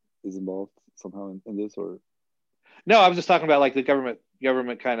is involved somehow in this, or No, I was just talking about like the government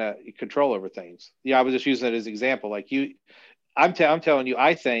kind of control over things. Yeah, I was just using it as an example. Like I'm telling you,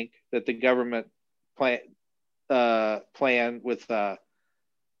 I think that the government plan with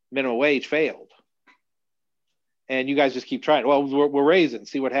minimum wage failed, and you guys just keep trying. Well, we'll raise it and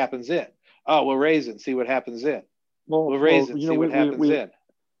see what happens then. Oh, we'll raise it and see what happens then. We'll raise it and see what happens then.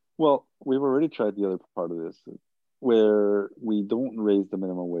 Well, we've already tried the other part of this, where we don't raise the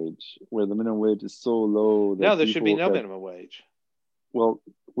minimum wage, where the minimum wage is so low that no, there should be no minimum wage. Well,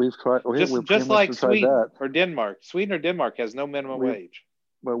 we've tried. Okay, just like Sweden or Denmark. Sweden or Denmark has no minimum wage.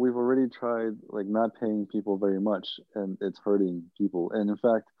 But we've already tried like not paying people very much, and it's hurting people. And in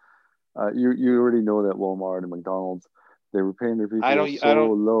fact, you already know that Walmart and McDonald's, they were paying their people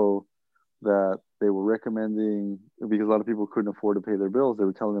so low that they were recommending, because a lot of people couldn't afford to pay their bills, they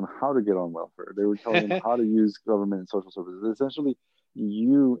were telling them how to get on welfare. They were telling them how to use government and social services. Essentially,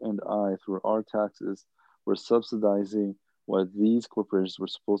 you and I, through our taxes, were subsidizing what these corporations were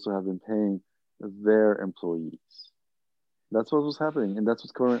supposed to have been paying their employees. That's what was happening, and that's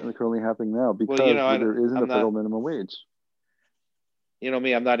what's currently happening now, because there isn't a federal minimum wage. You know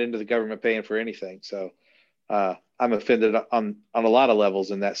me, I'm not into the government paying for anything, so I'm offended on a lot of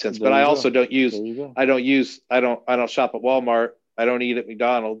levels in that sense. But I also don't use I don't shop at Walmart. I don't eat at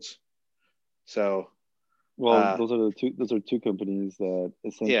McDonald's. So those are two companies that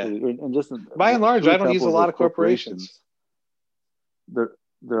essentially, and just by and large, I don't use a lot of corporations. There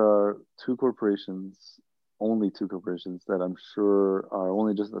are only two corporations that I'm sure are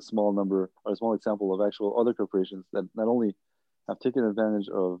only just a small number or a small example of actual other corporations that not only have taken advantage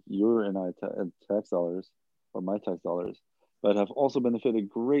of your and I tax dollars, or my tax dollars, but have also benefited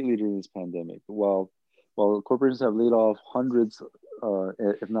greatly during this pandemic. While corporations have laid off hundreds,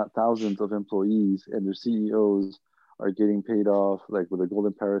 if not thousands, of employees, and their CEOs are getting paid off like with their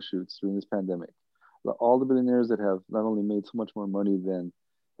golden parachutes during this pandemic. All the billionaires that have not only made so much more money than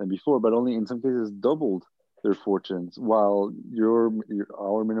before, but only in some cases doubled their fortunes, while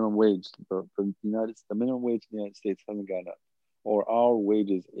our minimum wage, the minimum wage in the United States hasn't gone up, or our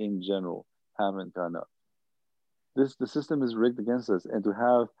wages in general haven't gone up. The system is rigged against us, and to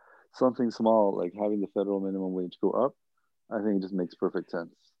have something small like having the federal minimum wage go up, I think it just makes perfect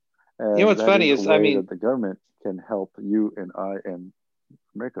sense. And you know what's funny is that the government can help you and I and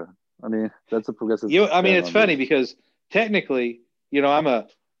America. I mean, that's a progressive. It's funny because technically, I'm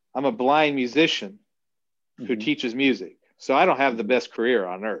a blind musician who teaches music, so I don't have the best career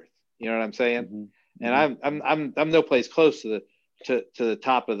on earth. You know what I'm saying? And I'm no place close to the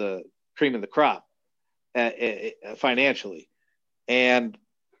top of the cream of the crop financially. And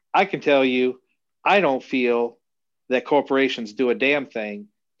I can tell you, I don't feel that corporations do a damn thing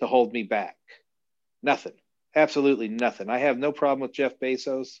to hold me back. Nothing. Absolutely nothing. I have no problem with Jeff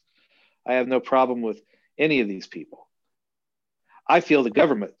Bezos. I have no problem with any of these people. I feel the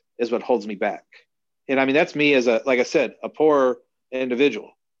government is what holds me back. And I mean, that's me as like I said, a poor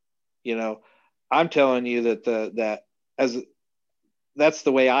individual. I'm telling you that that's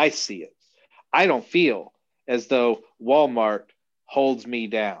the way I see it. I don't feel as though Walmart holds me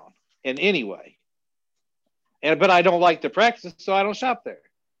down in any way. But I don't like the practice, so I don't shop there.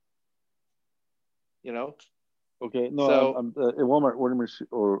 Okay, no, so, Walmart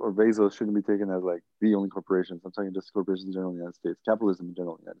or Bezos shouldn't be taken as like the only corporations. I'm talking just corporations in general in the United States, capitalism in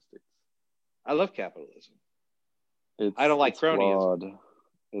general in the United States. I love capitalism. I don't like cronyism.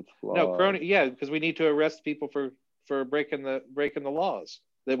 It's flawed. No, crony. Yeah, because we need to arrest people for breaking the laws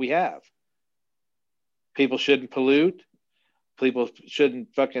that we have. People shouldn't pollute. People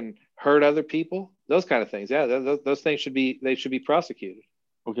shouldn't fucking hurt other people. Those kind of things. Yeah, those things should be prosecuted.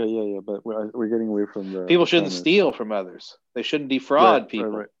 Okay, yeah, but we're getting away from the. People shouldn't steal from others. They shouldn't defraud people.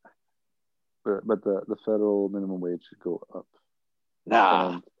 Right. But the federal minimum wage should go up.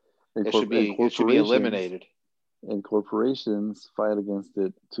 Nah, it should be eliminated. And corporations fight against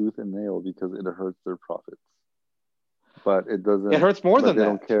it tooth and nail because it hurts their profits. But it doesn't. It hurts more than that. They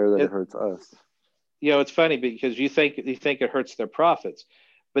don't care that it hurts us. It's funny because you think it hurts their profits,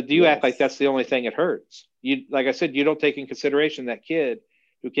 but do you act like that's the only thing it hurts? You, like I said, you don't take in consideration that kid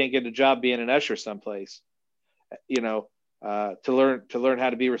who can't get a job being an usher someplace, to learn how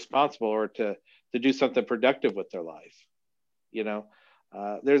to be responsible or to do something productive with their life. There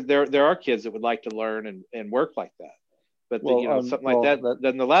are kids that would like to learn and work like that, but something like that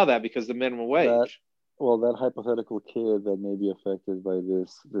doesn't allow that because the minimum wage. That hypothetical kid that may be affected by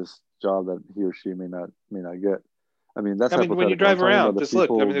this job that he or she may not get. I mean, that's hypothetical. When you drive around, just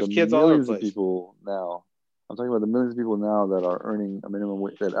look. I mean, there's kids all over the place. People now. I'm talking about the millions of people now that are earning a minimum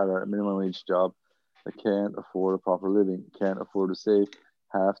wage, that are at a minimum wage job, that can't afford a proper living, can't afford to save,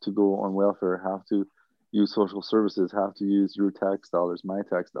 have to go on welfare, have to use social services, have to use your tax dollars, my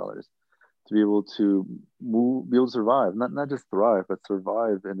tax dollars, to be able to be able to survive, not just thrive, but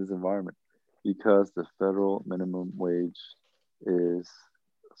survive in this environment, because the federal minimum wage is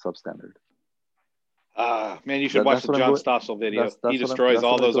substandard. Man, you should watch the John Stossel video. He destroys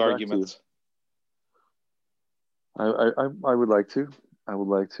all those arguments. I would like to.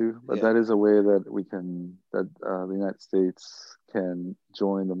 But that is a way that the United States can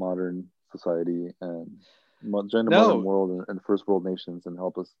join the modern society and join the modern world and first world nations and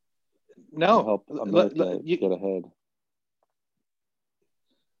help us. Help America get ahead.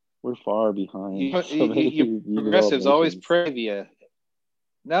 We're far behind. Progressives always praise you.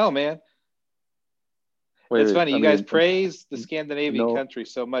 No, man. It's funny. You guys praise the Scandinavian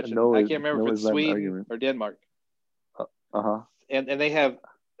countries so much. And I can't remember if it's Sweden or Denmark. And they have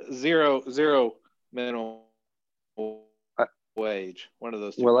zero minimum wage. One of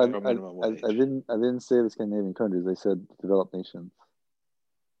those two. Minimum wage. I didn't say the Scandinavian countries. I said developed nations.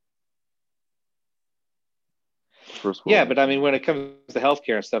 Yeah, but I mean, when it comes to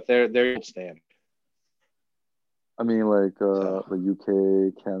healthcare and stuff, they're standard. I mean, like the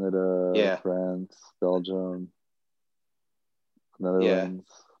UK, Canada, France, Belgium,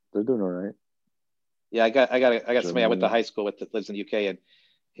 Netherlands. They're doing all right. Yeah, I got somebody I went to high school with that lives in the UK, and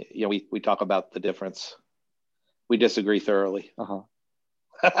we talk about the difference. We disagree thoroughly.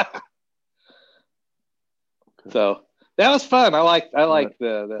 So that was fun. I like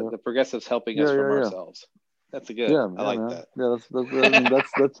the progressives helping us from ourselves. That's a good. I like that. Yeah,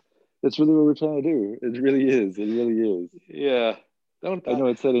 that's really what we're trying to do. It really is. Yeah. I know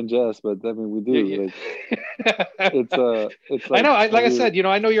it's said in jest, but I mean we do. Yeah. It's like I know. Like I said,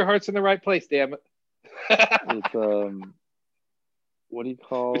 I know your heart's in the right place. Damn it. It's what do you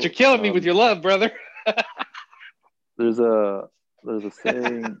call? But you're killing me with your love, brother. There's a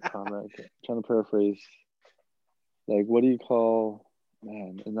saying. I'm trying to paraphrase. Like, what do you call?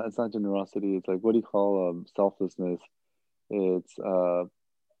 Man, and it's not generosity. It's like, what do you call selflessness? It's an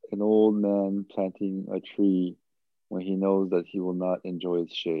old man planting a tree when he knows that he will not enjoy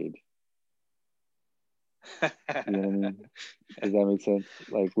its shade. You know what I mean? Does that make sense?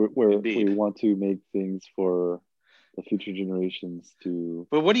 Like we want to make things for the future generations to.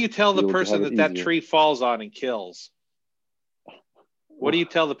 But what do you tell the person that tree falls on and kills? What do you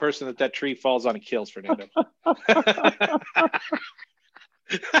tell the person that tree falls on and kills, Fernando?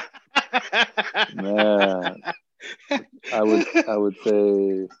 Man, I would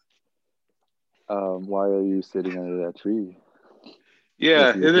say, why are you sitting under that tree? Yeah,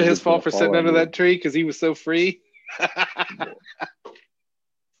 isn't it his fault for sitting under that tree because he was so free? I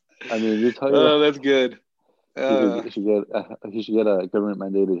mean, you're talking. Oh, that's good. He should get a government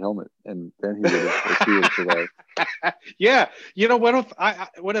mandated helmet, and then he would survive. Yeah,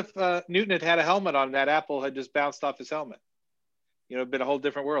 what if Newton had a helmet on, that apple had just bounced off his helmet? It'd been a whole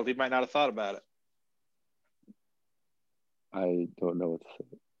different world. He might not have thought about it. I don't know what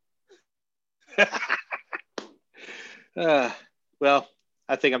to say. Well,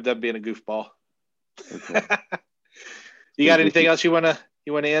 I think I'm done being a goofball. Okay. You got anything else you want to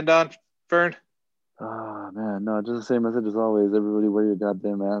end on, Fern? Oh, man, no, just the same message as always. Everybody wear your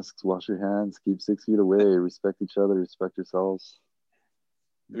goddamn masks, wash your hands, keep 6 feet away, respect each other, respect yourselves.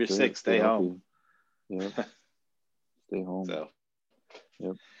 If you're sick, stay home. Yep. Stay home. So.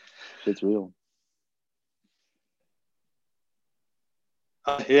 Yep. Shit's real.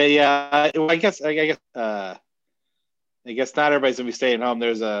 Yeah. I guess not everybody's gonna be staying home.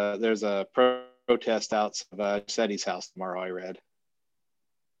 There's a protest out of Setty's house tomorrow, I read.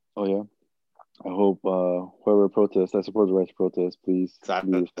 Oh yeah. I hope whoever protests, I support the right to protest, please. So I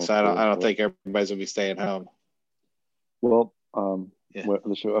don't think everybody's gonna be staying home. Well, I hope if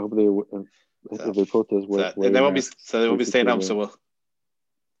they protest, they won't be staying home. So we'll.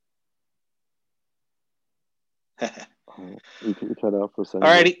 We cut out for a second. All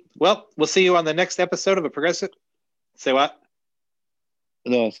righty. Well, we'll see you on the next episode of A Progressive. Say what?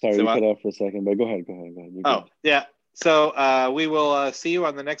 No, sorry, you cut out for a second, but go ahead. Yeah. So we will see you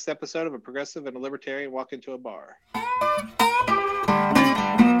on the next episode of A Progressive and a Libertarian Walk into a Bar.